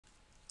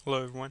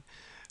Hello everyone,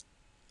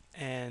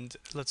 and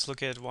let's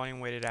look at volume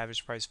weighted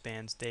average price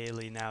bands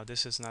daily. Now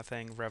this is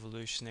nothing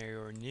revolutionary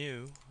or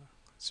new.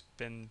 It's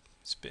been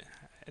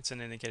it's an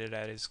indicator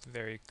that is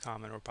very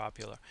common or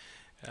popular.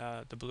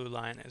 The blue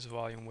line is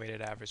volume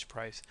weighted average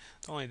price.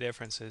 The only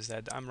difference is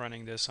that I'm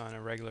running this on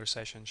a regular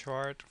session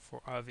chart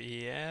of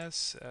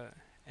ES,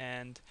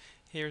 and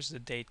here's the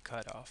date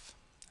cutoff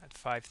at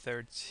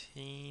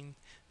 5:13.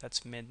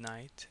 That's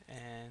midnight,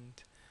 and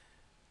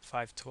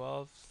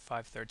 5:12,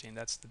 5:13.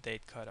 That's the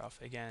date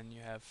cutoff. Again,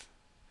 you have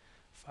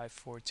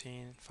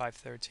 5:14,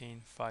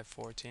 5:13,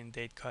 5:14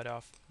 date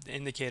cutoff. The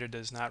indicator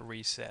does not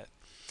reset.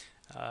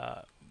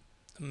 Uh,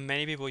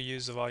 Many people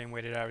use the volume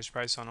weighted average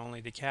price on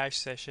only the cash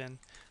session.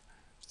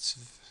 It's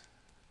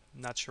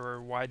not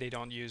sure why they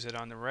don't use it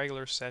on the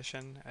regular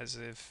session, as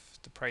if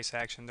the price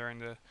action during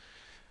the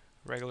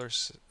regular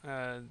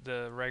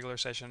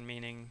session,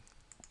 meaning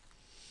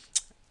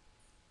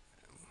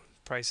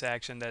price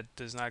action that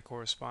does not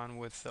correspond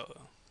with the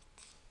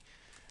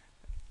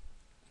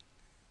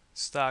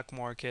stock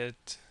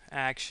market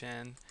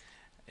action,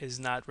 is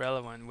not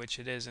relevant, which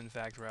it is in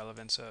fact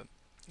relevant. So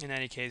in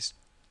any case,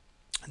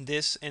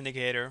 this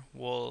indicator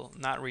will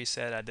not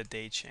reset at the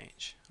date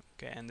change.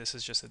 Okay, and this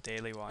is just a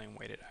daily volume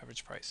weighted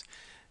average price.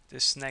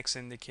 This next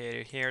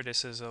indicator here,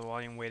 this is a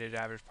volume weighted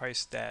average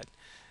price that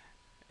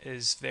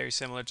is very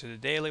similar to the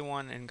daily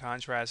one. In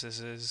contrast, this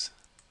is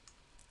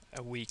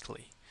a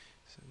weekly.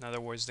 So in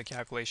other words, the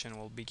calculation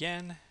will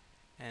begin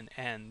and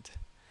end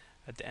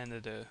at the end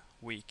of the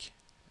week.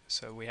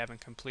 So we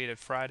haven't completed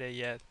Friday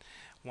yet.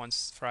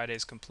 Once Friday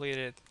is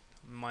completed,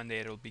 Monday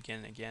it'll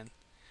begin again.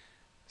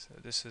 So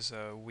this is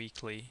a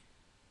weekly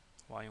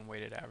volume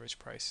weighted average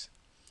price.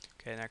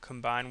 Okay, now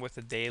combined with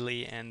the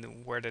daily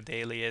and where the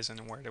daily is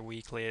and where the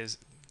weekly is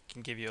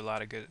can give you a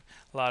lot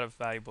of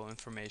valuable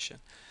information.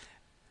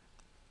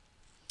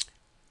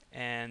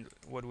 And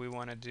what we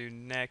want to do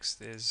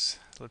next is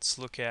let's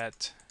look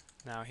at,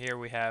 now here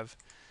we have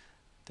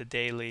the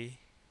daily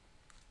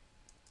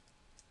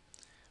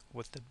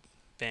with the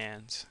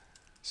bands.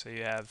 So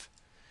you have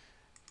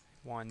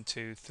 1,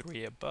 2,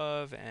 3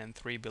 above and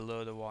 3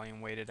 below the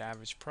volume weighted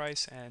average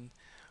price. And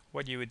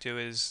what you would do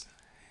is,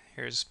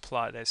 here's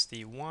plot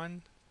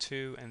SD1,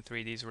 2, and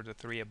 3. These were the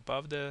 3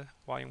 above the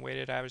volume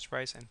weighted average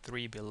price and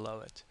 3 below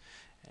it.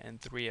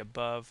 And 3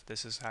 above,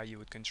 this is how you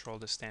would control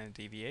the standard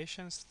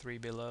deviations. 3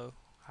 below,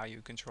 how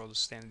you control the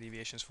standard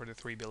deviations for the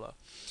 3 below.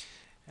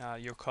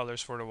 Your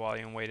colors for the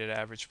volume weighted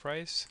average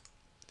price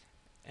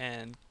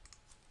and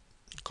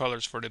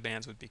colors for the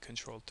bands would be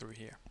controlled through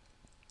here.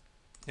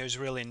 There's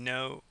really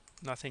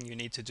nothing you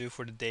need to do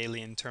for the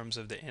daily in terms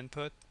of the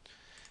input.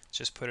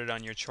 Just put it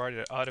on your chart.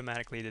 It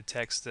automatically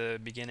detects the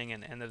beginning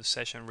and end of the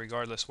session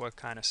regardless what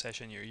kind of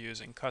session you're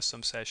using,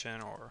 custom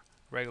session or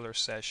regular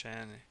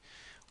session,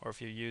 or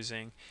if you're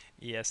using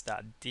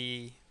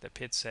es.d, the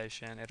pit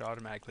session, it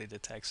automatically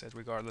detects it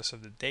regardless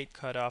of the date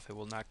cutoff. It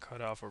will not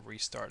cut off or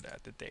restart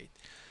at the date.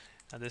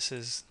 Now this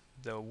is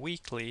the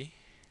weekly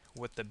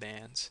with the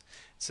bands.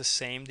 It's the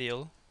same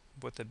deal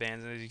with the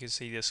bands. As you can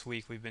see, this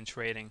week we've been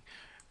trading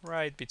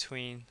right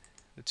between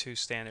the two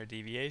standard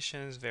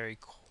deviations, very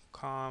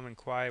calm and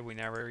quiet. We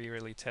never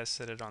really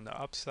tested it on the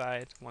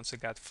upside once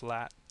it got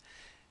flat,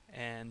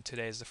 and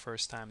today is the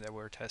first time that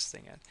we're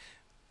testing it.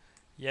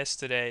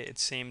 Yesterday it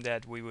seemed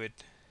that we would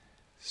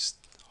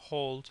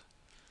hold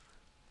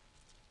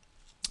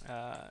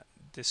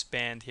this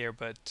band here,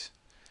 but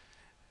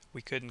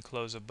we couldn't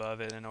close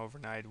above it, and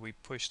overnight we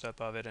pushed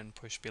above it and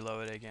pushed below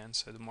it again,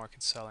 so the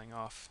market's selling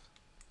off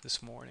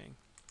this morning.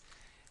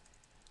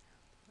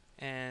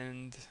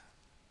 And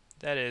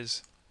that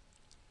is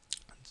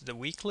the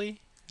weekly,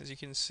 as you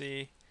can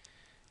see,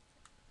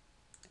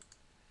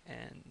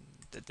 and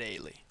the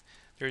daily.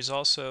 There's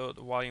also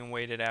the volume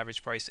weighted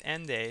average price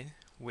end day,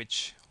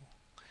 which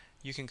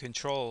you can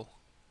control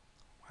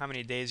how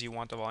many days you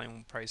want the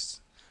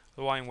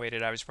volume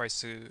weighted average price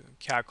to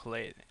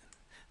calculate.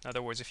 In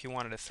other words, if you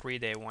wanted a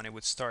 3-day one, it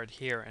would start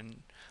here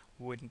and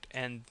wouldn't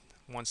end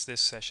once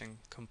this session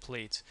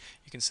completes.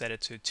 You can set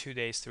it to 2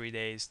 days, 3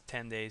 days,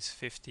 10 days,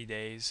 50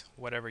 days,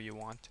 whatever you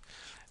want.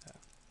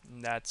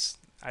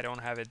 I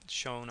don't have it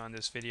shown on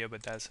this video,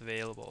 but that's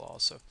available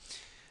also.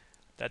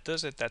 That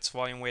does it. That's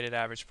volume weighted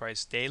average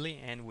price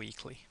daily and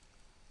weekly.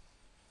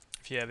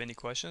 If you have any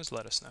questions,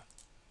 let us know.